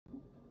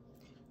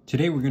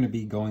Today we're going to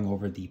be going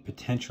over the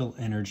potential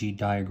energy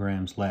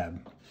diagrams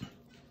lab.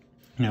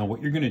 Now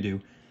what you're going to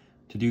do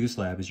this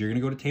lab is you're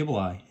going to go to table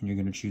I and you're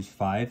going to choose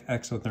 5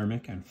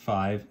 exothermic and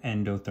 5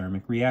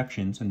 endothermic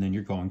reactions, and then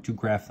you're going to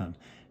graph them.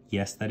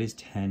 Yes, that is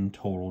 10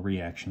 total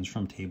reactions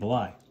from table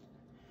I.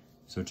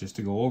 So just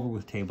to go over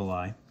with table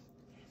I,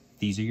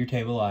 these are your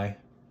table I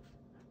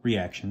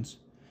reactions.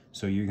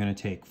 So you're going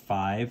to take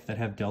 5 that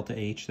have delta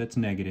H that's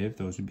negative,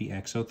 those would be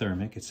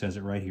exothermic, it says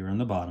it right here on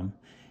the bottom,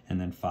 and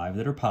then 5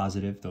 that are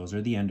positive, those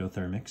are the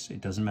endothermics. It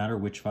doesn't matter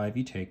which 5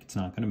 you take, it's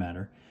not going to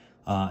matter,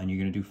 and you're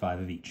going to do 5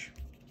 of each.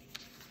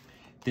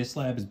 This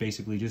lab is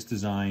basically just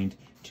designed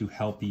to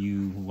help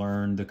you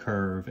learn the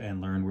curve and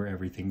learn where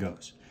everything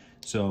goes.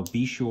 So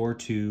be sure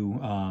to,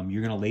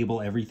 you're going to label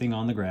everything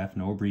on the graph,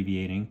 no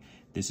abbreviating.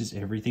 This is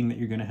everything that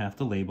you're going to have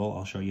to label.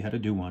 I'll show you how to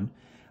do one.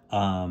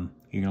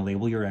 You're going to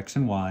label your X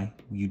and Y.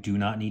 You do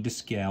not need to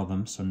scale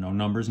them, so no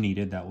numbers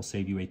needed. That will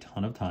save you a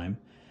ton of time.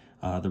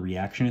 The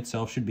reaction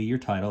itself should be your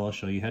title. I'll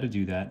show you how to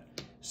do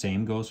that.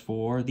 Same goes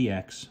for the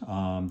X.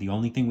 The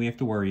only thing we have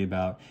to worry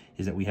about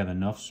is that we have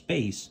enough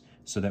space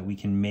so that we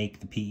can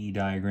make the PE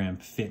diagram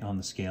fit on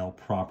the scale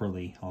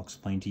properly. I'll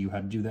explain to you how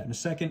to do that in a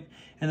second.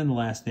 And then the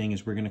last thing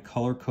is we're going to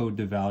color code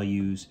the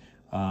values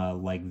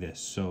like this.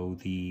 So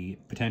the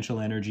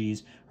potential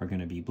energies are going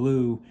to be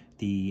blue,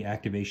 the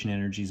activation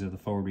energies of the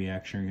forward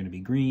reaction are going to be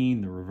green,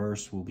 the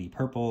reverse will be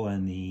purple,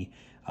 and the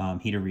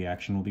heater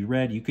reaction will be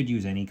red. You could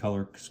use any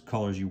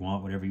colors you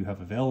want, whatever you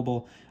have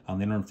available.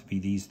 They don't have to be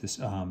these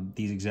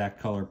exact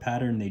color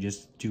pattern, they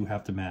just do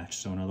have to match.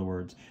 So in other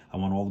words, I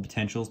want all the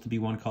potentials to be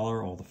one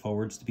color, all the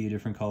forwards to be a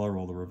different color,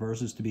 all the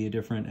reverses to be a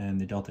different,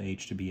 and the delta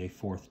H to be a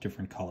 4th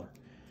different color.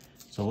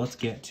 So let's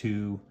get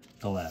to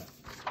the lab.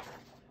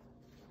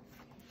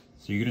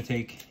 So you're going to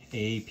take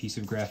a piece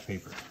of graph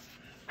paper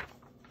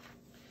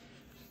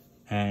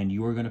and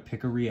you are going to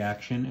pick a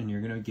reaction and you're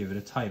going to give it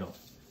a title.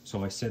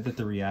 So I said that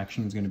the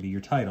reaction is going to be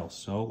your title.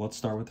 So let's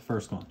start with the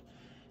first one.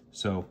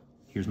 So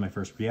here's my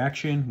first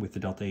reaction with the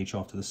delta H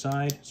off to the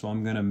side. So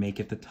I'm going to make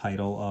it the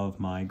title of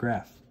my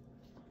graph.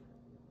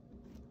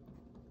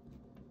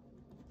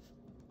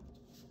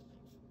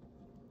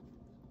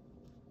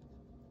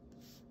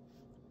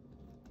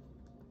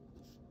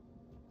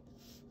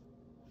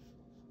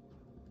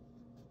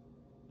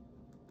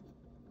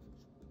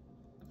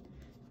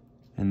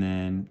 And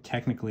then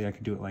technically I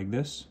could do it like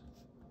this.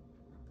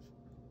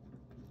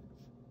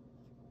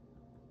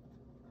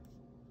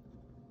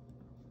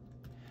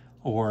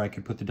 Or I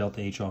could put the delta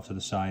H off to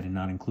the side and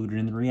not include it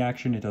in the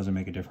reaction. It doesn't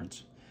make a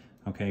difference.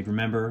 Okay,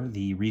 remember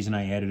the reason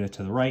I added it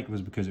to the right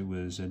was because it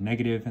was a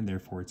negative and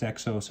therefore it's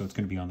exo, so it's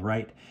going to be on the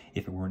right.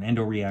 If it were an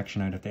endo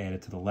reaction, I'd have to add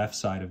it to the left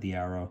side of the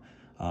arrow.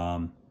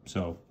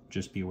 So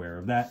just be aware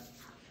of that.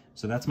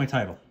 So that's my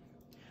title.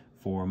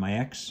 For my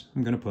X,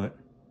 I'm going to put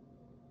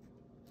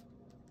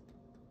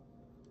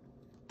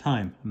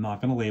time. I'm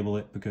not going to label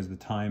it because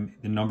the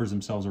numbers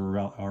themselves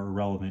are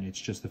irrelevant. It's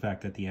just the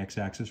fact that the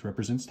x-axis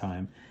represents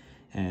time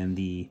and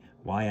the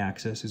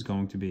y-axis is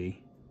going to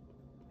be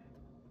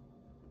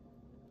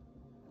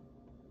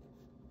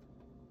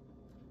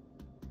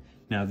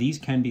now these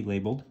can be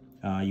labeled.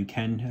 You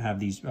can have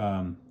these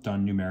done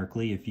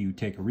numerically. If you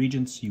take a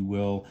Regents, you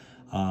will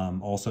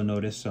also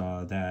notice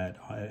that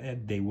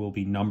they will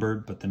be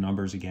numbered, but the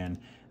numbers, again,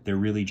 they're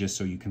really just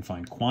so you can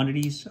find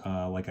quantities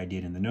like I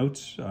did in the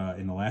notes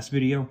in the last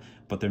video,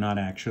 but they're not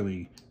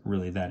actually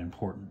really that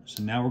important.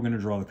 So now we're going to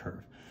draw the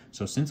curve.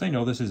 So since I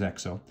know this is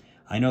exo,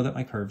 I know that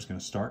my curve is going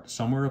to start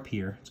somewhere up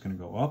here. It's going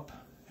to go up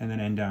and then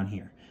end down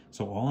here.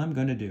 So all I'm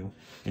going to do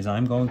is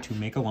I'm going to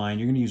make a line.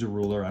 You're going to use a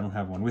ruler. I don't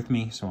have one with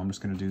me, so I'm just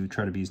going to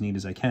try to be as neat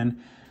as I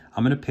can.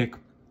 I'm going to pick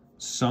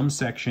some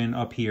section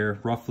up here,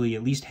 roughly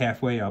at least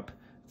halfway up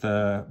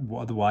the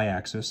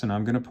y-axis, and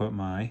I'm going to put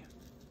my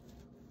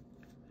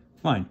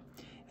line.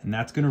 And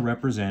that's going to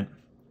represent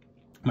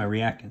my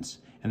reactants.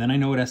 And then I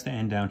know it has to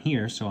end down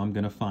here, so I'm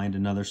going to find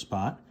another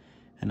spot,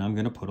 and I'm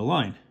going to put a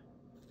line.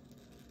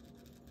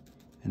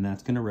 And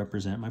that's going to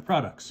represent my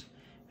products.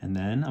 And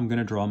then I'm going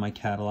to draw my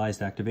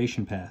catalyzed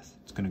activation path.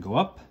 It's going to go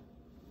up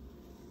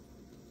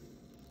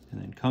and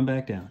then come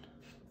back down.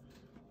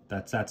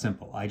 That's that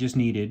simple. I just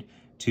needed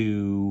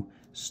to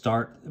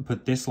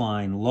put this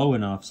line low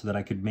enough so that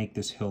I could make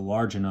this hill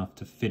large enough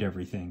to fit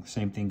everything.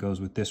 Same thing goes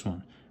with this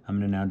one. I'm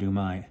going to now do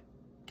my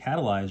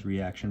catalyzed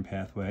reaction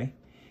pathway,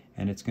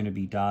 and it's going to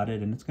be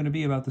dotted, and it's going to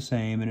be about the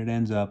same, and it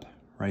ends up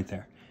right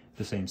there,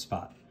 the same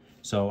spot.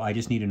 So I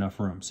just need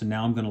enough room. So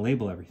now I'm going to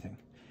label everything.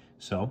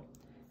 So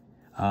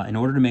in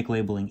order to make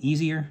labeling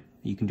easier,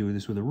 you can do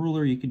this with a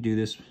ruler, you could do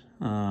this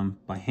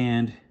by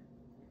hand.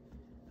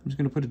 I'm just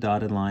going to put a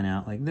dotted line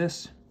out like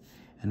this,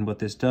 and what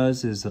this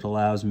does is it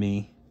allows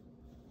me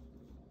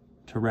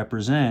to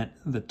represent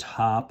the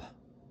top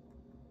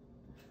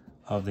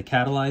of the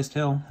catalyzed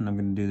hill, and I'm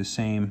going to do the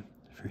same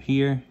for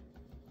here.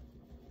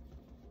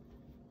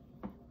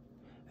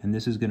 And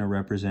this is going to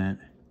represent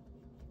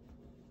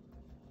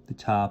the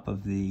top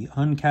of the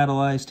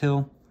uncatalyzed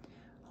hill.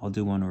 I'll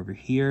do one over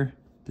here.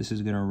 This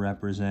is going to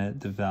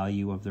represent the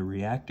value of the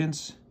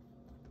reactants.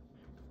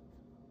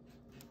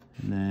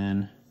 And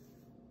then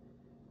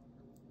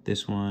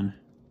this one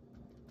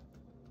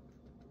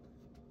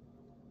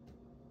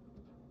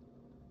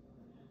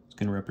is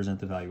going to represent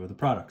the value of the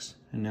products.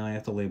 And now I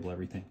have to label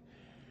everything.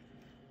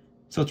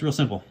 So it's real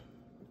simple.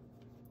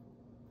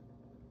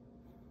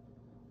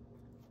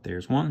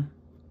 There's one.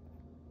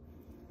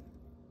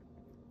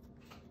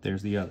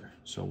 There's the other.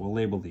 So we'll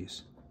label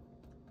these.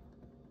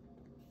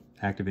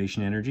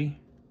 Activation energy,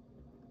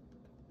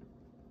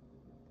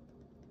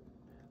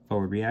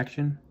 forward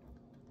reaction,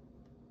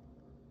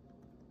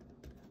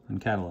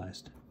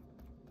 uncatalyzed.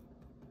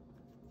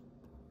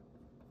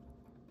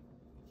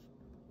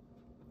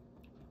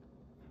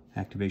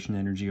 Activation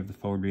energy of the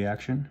forward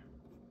reaction,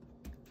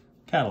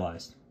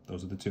 catalyzed.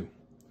 Those are the two.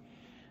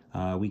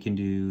 We can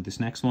do this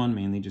next one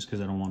mainly just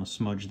because I don't want to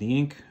smudge the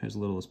ink as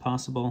little as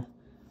possible.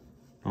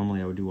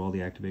 Normally I would do all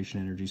the activation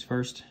energies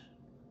first.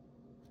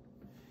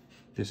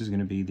 This is going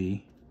to be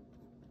the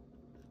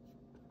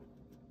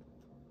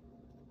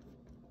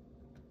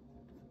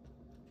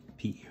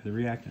PE, or the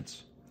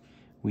reactants.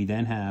 We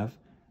then have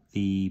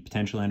the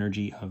potential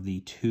energy of the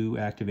two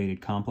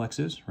activated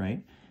complexes,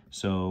 right?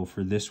 So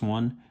for this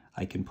one,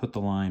 I can put the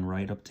line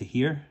right up to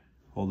here,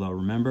 although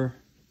remember,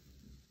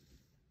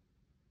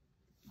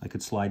 I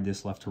could slide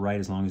this left to right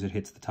as long as it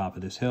hits the top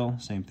of this hill.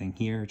 Same thing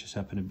here, it just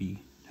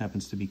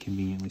happens to be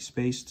conveniently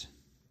spaced.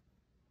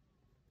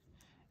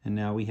 And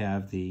now we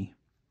have the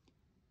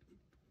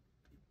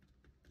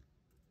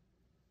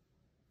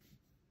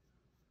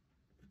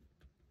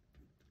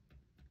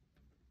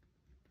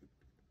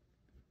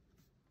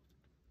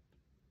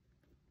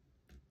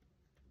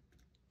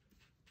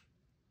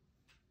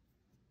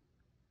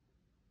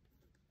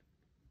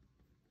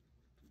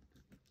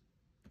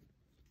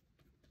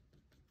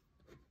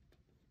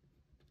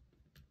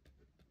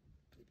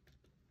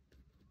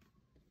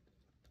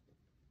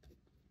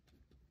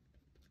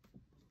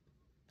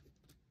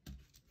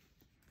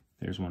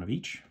there's one of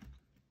each.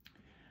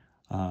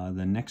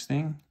 The next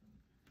thing,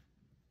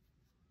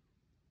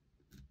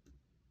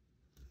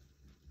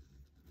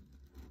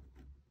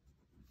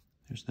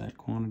 there's that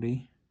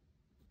quantity.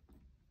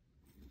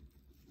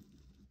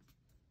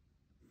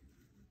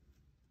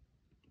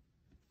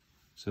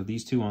 So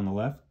these two on the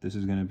left, this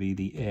is going to be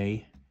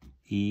the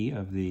AE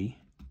of the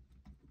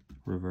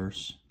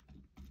reverse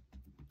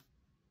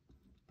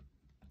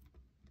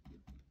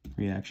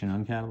reaction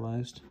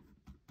uncatalyzed.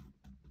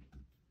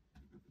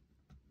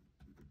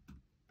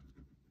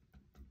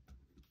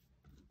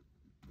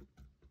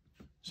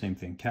 Same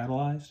thing,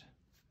 catalyzed.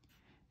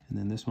 And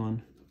then this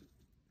one,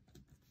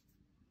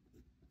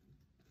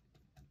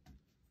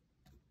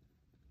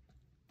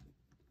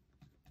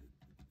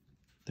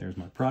 there's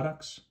my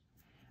products.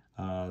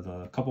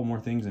 A couple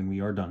more things and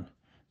we are done.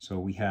 So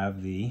we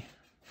have the,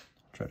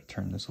 I'll try to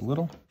turn this a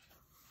little.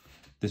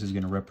 This is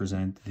going to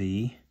represent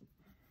the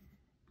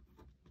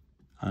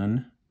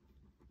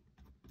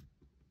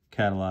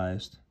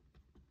uncatalyzed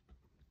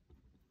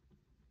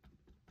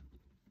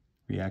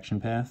reaction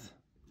path,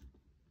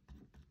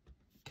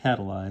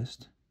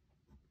 catalyzed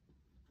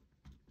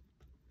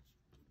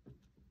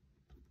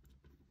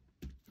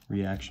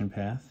reaction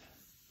path.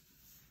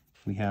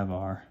 We have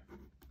our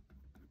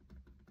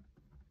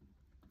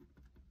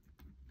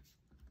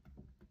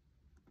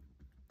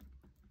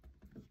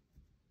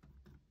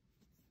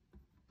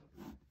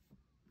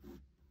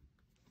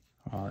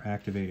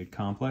activated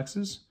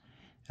complexes.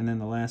 And then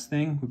the last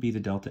thing would be the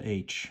delta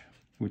H,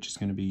 which is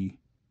going to be,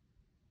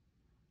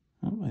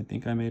 oh, I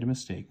think I made a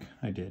mistake.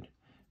 I did.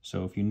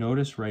 So if you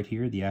notice right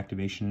here, the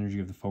activation energy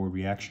of the forward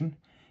reaction,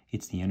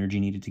 it's the energy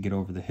needed to get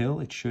over the hill.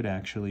 It should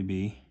actually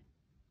be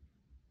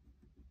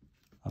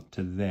up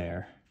to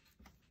there.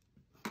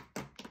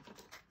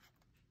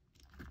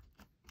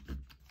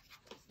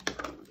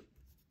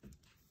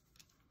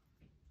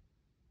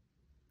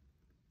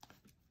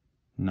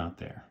 Not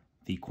there.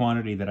 The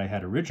quantity that I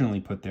had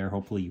originally put there,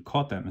 hopefully you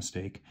caught that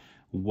mistake,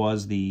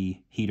 was the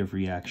heat of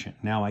reaction.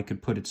 Now I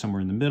could put it somewhere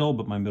in the middle,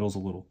 but my middle's a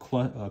little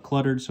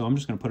cluttered, so I'm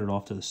just going to put it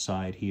off to the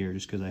side here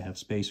just because I have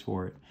space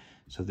for it.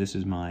 So this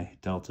is my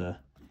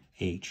delta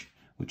H,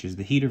 which is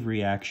the heat of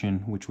reaction,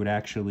 which would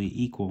actually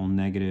equal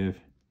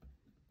negative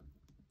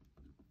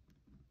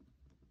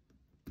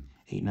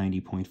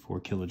 890.4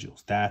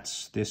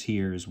 kilojoules. This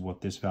here is what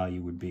this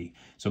value would be.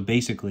 So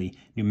basically,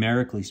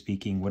 numerically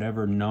speaking,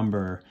 whatever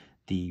number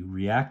the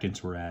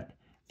reactants were at,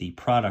 the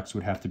products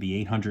would have to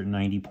be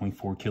 890.4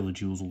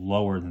 kilojoules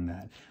lower than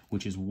that,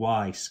 which is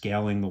why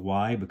scaling the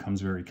Y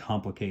becomes very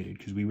complicated,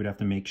 because we would have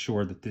to make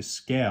sure that this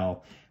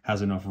scale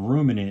has enough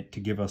room in it to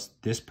give us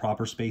this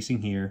proper spacing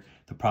here,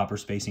 the proper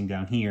spacing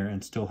down here,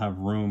 and still have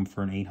room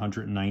for an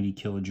 890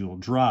 kilojoule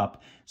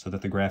drop so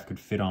that the graph could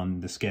fit on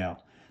the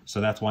scale. So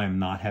that's why I'm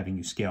not having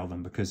you scale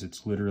them, because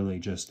it's literally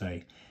just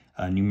a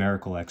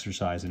numerical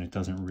exercise and it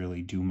doesn't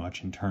really do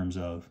much in terms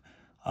of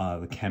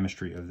the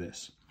chemistry of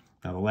this.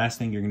 Now the last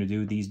thing you're going to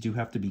do, these do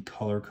have to be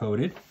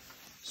color-coded.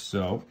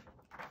 So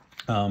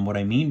what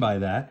I mean by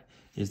that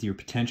is your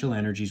potential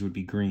energies would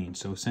be green.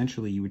 So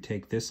essentially you would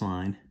take this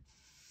line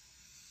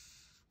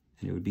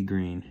and it would be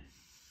green,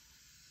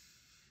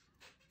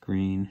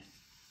 green,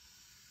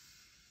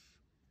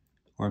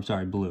 or I'm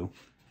sorry, blue.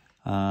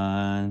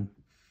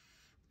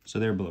 So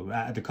they're blue.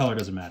 The color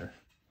doesn't matter.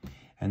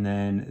 And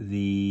then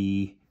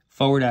the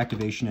forward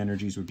activation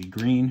energies would be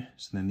green.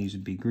 So then these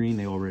would be green.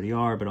 They already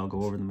are, but I'll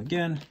go over them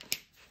again.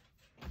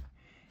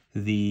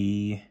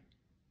 The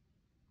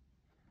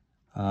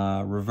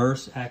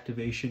reverse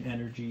activation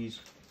energies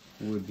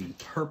would be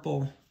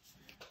purple.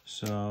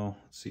 So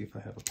let's see if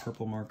I have a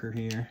purple marker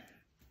here.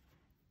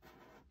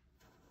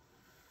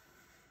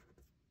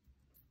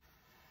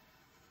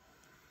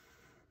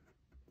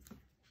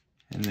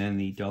 And then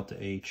the delta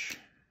H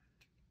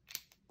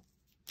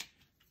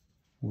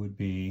would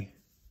be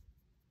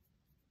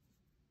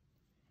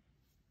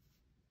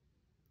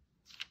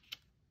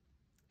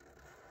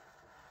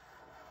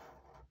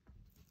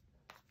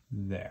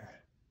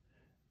there.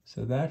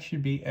 So that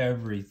should be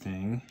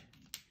everything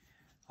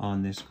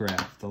on this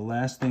graph. The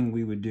last thing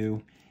we would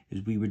do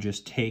is we would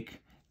just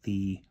take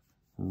the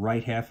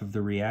right half of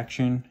the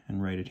reaction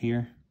and write it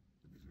here.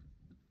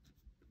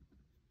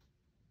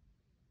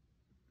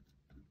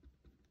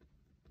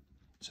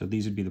 So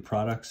these would be the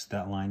products.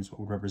 That line's what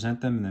would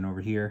represent them. And then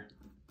over here,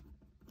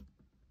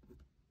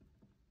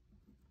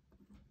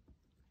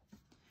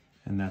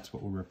 and that's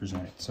what will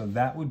represent it. So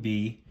that would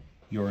be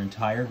your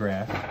entire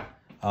graph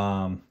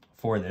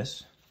for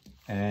this,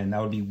 and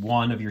that would be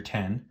 1 of your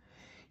 10.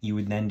 You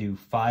would then do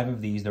 5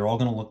 of these. They're all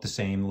going to look the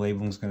same. The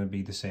labeling's going to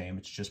be the same.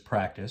 It's just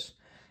practice.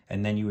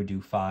 And then you would do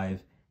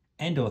 5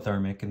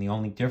 endothermic, and the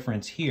only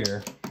difference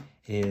here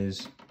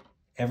is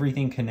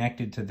everything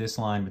connected to this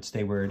line would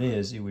stay where it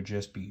is. It would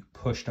just be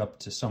pushed up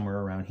to somewhere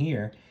around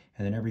here,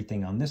 and then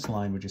everything on this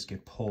line would just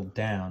get pulled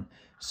down.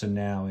 So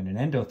now in an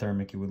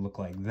endothermic, it would look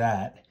like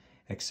that,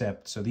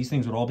 except, so these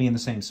things would all be in the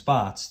same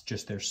spots,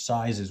 just their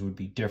sizes would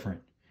be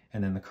different.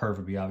 And then the curve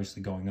would be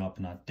obviously going up,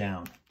 not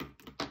down.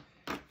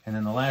 And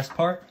then the last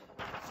part,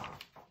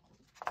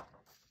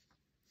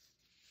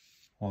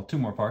 well, 2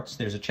 more parts,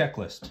 there's a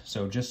checklist.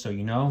 So just so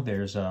you know,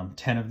 there's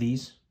 10 of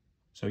these.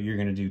 So you're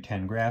gonna do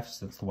 10 graphs.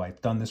 That's why it's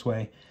done this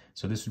way.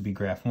 So this would be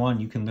graph 1.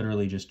 You can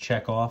literally just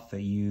check off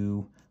that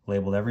you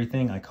labeled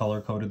everything. I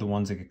color-coded the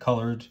ones that get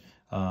colored.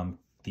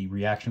 The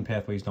reaction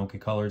pathways don't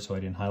get colored, so I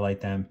didn't highlight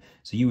them.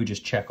 So you would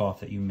just check off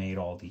that you made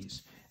all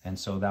these. And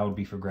so that would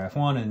be for graph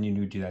 1, and you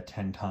would do that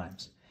 10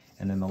 times.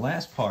 And then the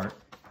last part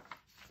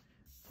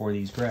for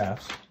these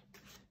graphs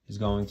is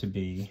going to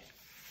be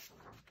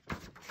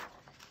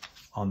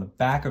on the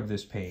back of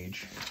this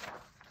page.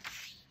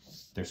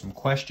 There's some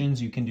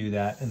questions, you can do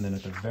that. And then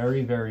at the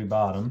very, very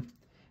bottom,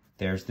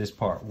 there's this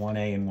part,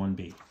 1A and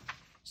 1B.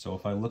 So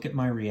if I look at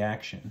my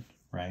reaction,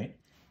 right,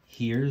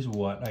 here's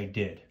what I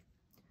did.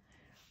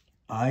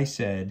 I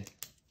said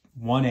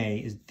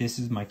 1A is, this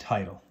is my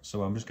title.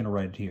 So I'm just going to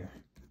write it here.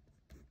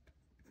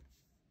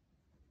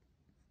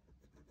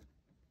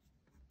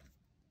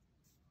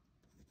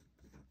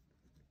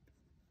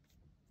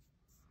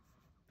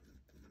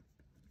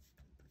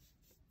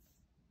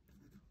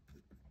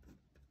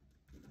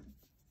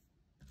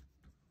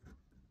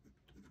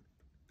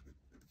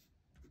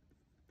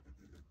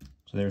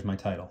 So there's my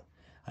title.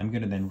 I'm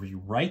going to then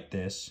rewrite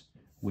this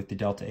with the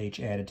delta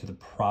H added to the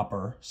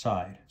proper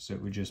side. So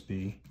it would just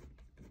be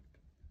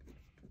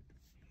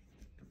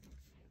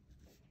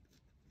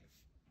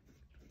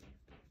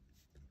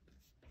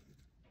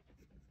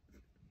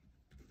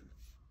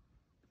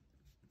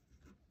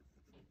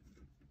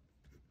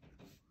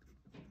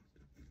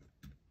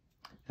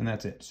and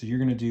that's it. So you're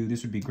going to do,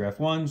 this would be graph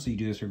 1, so you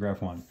do this for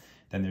graph 1.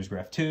 Then there's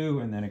graph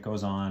 2, and then it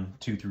goes on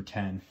 2 through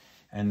 10.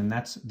 And then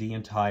that's the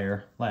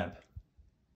entire lab.